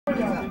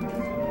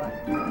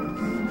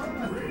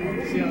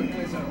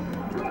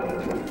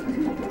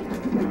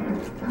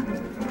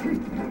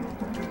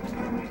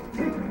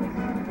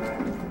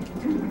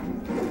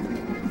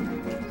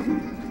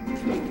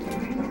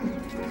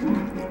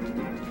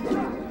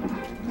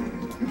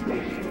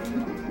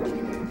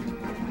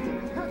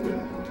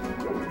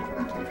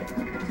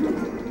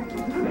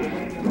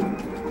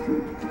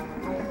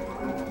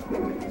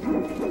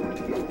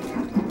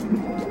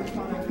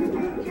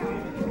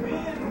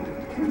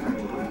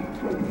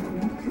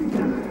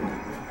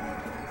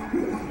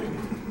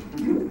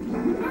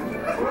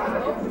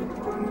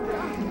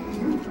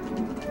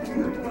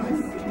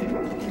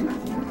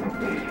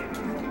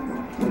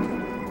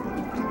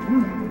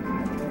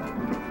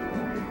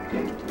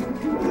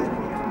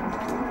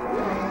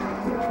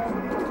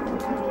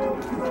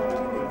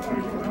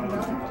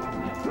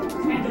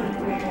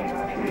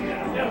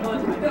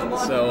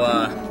So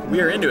we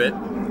are into it.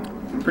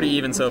 Pretty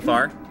even so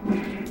far.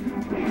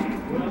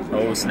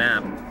 Oh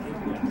snap.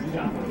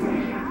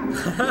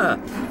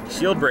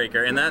 Shield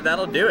breaker, and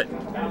that'll do it.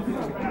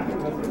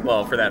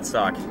 Well, for that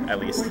stock, at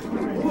least.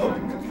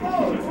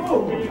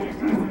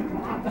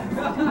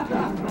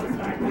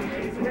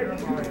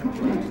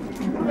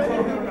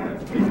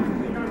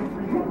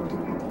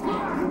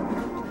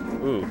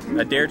 Ooh,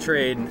 that dare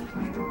trade.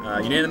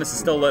 Unanimous is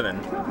still living.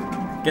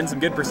 Getting some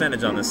good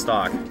percentage on this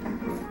stock.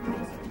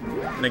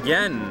 And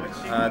again,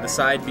 the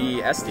side B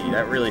SD,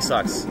 that really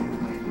sucks.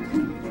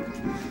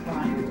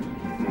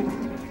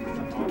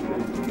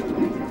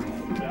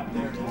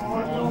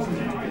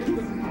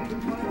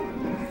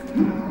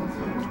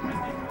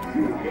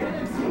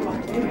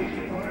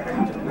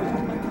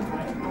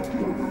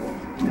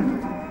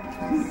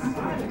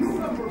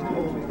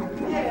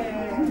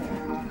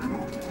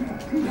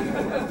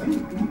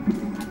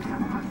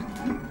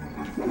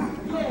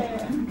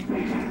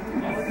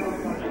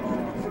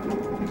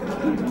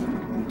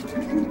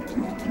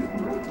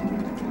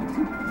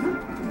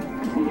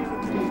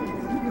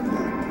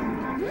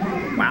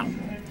 Wow.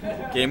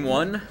 Game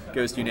 1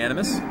 goes to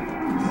Unanimous.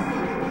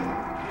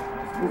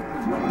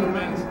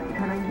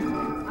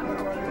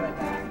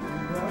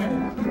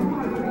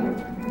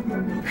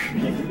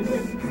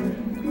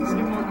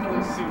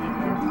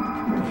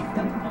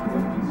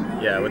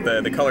 Yeah, with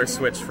the color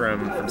switch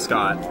from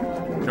Scot.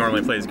 He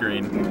normally plays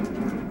green.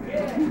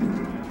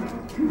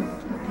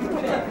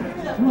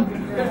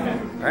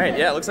 Alright,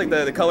 yeah, it looks like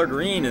the color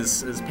green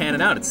is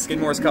panning out. It's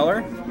Skidmore's color.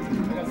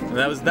 And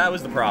that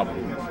was the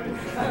problem.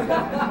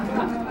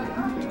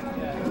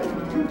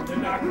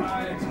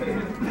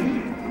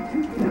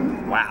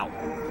 Wow.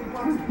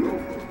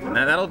 And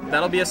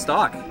that'll be a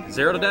stock.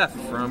 0 to death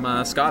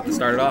from Scot to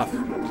start it off.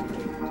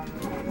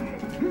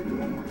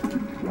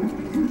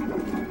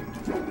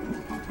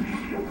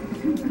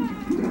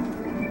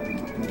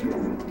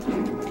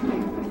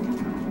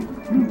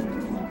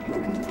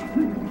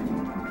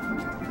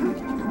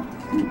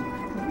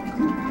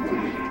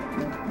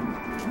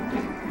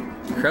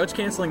 Crouch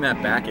canceling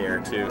that back air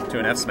to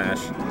an F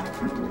smash.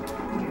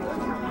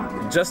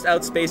 Just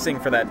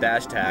outspacing for that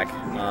dash attack.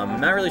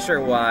 Not really sure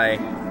why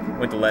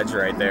went to ledge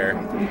right there,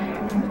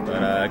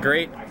 but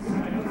great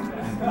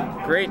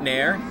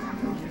nair.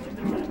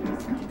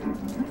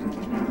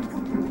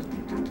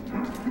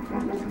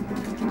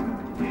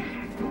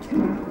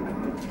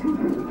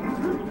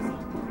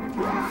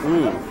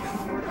 Ooh,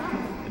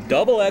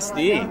 double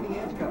SD.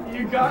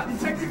 You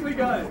technically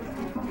got it.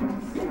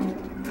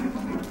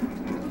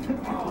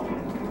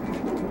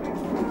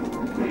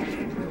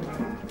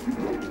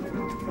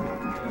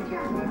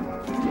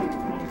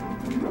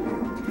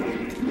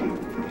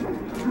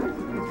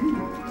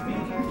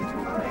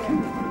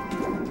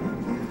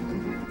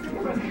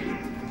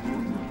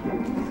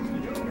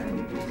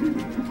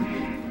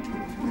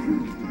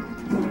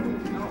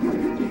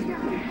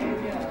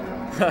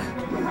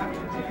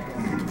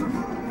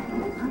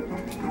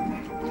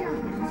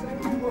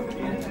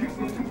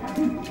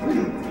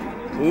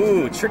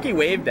 Ooh, tricky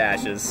wave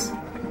dashes.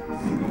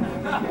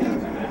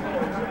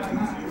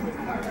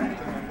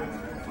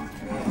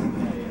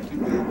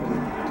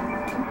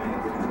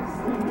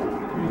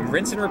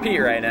 Rinse and repeat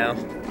right now.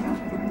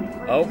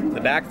 Oh,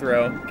 the back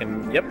throw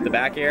yep, the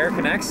back air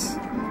connects,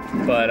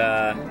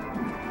 but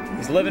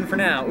he's living for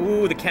now.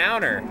 Ooh, the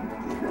counter.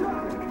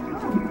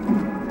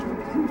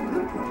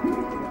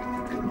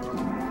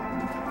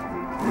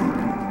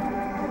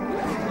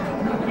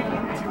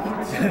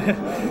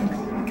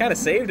 Kind of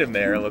saved him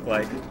there, it looked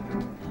like.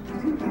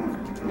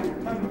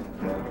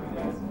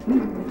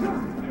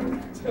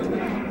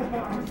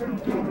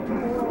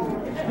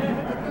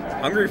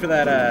 Hungry for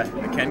that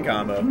Ken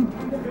combo.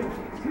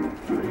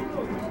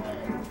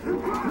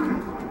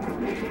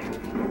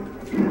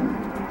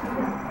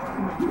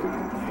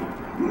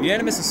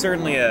 Unanimous is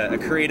certainly a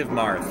creative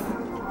Marth,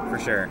 for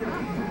sure.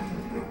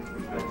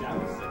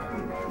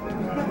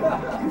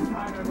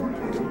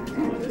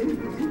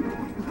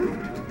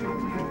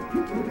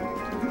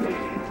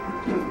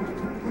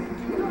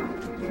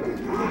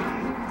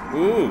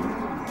 Ooh,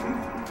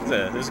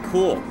 this is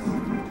cool.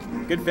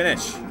 Good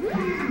finish.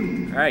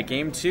 All right,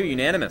 game 2,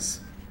 Unanimous.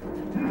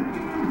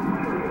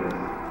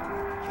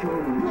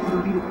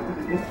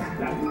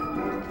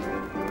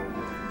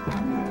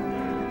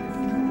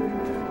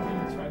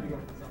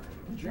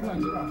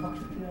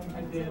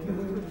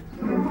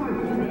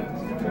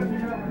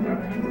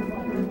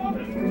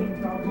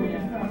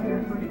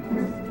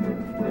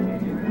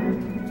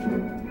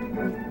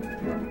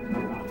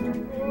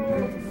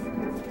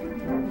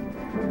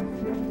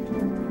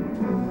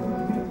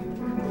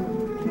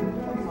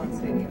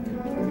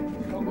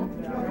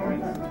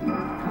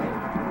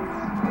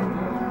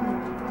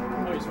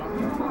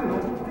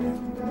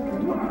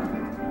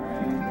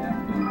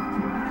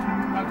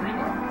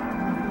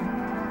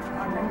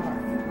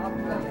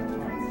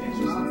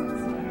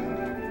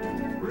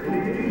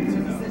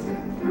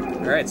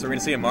 Alright, so we're going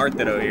to see a Marth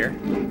ditto here.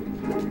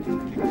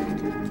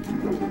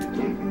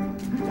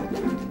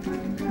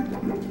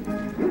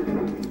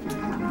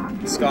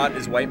 Scot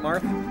is white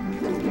Marth.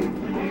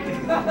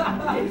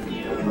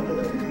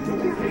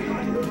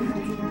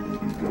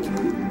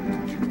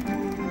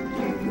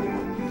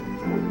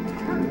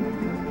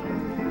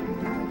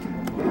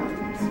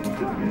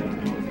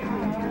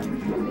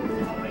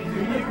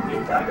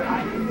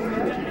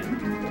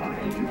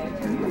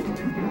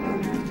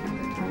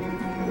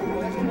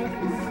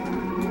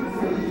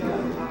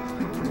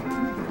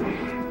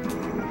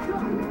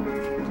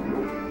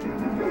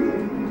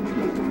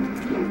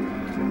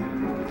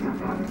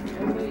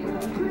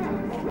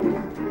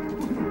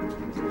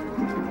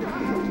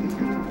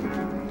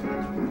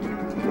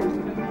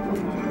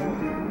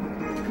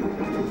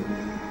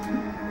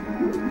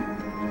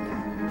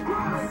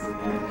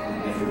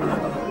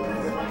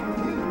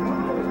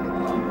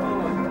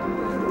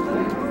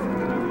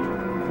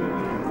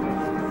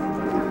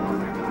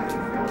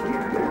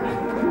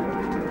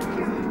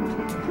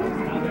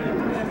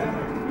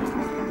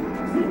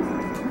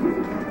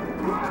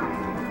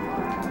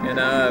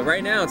 And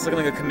right now it's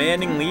looking like a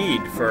commanding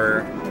lead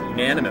for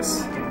Unanimous.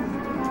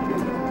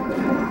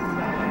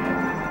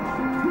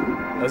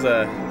 That was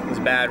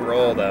a bad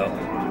roll though.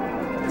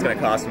 It's gonna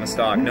cost him a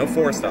stock. No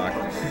 4 stock.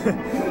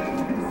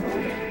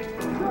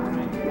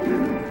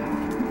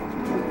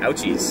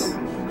 Ouchies.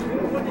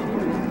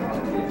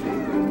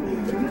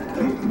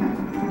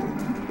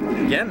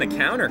 Again, the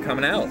counter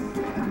coming out.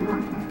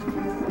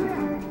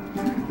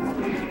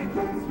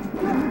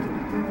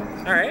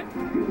 All right.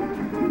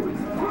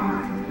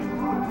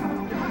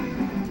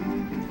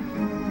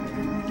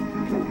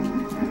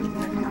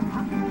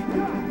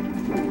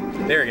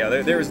 There we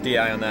go. There was DI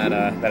on that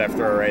F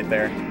throw right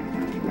there.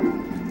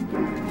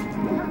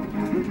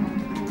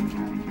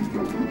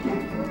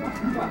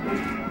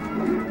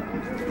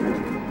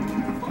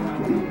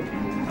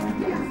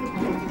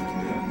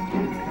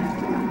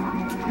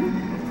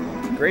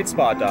 Great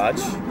spot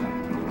dodge.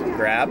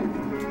 Grab.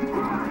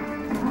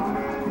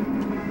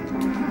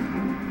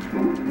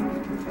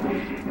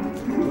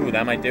 Ooh,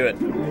 that might do it.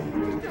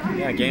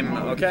 Yeah, game.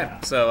 Okay.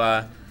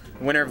 So,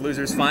 winner of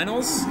losers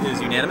finals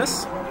is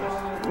Unanimous.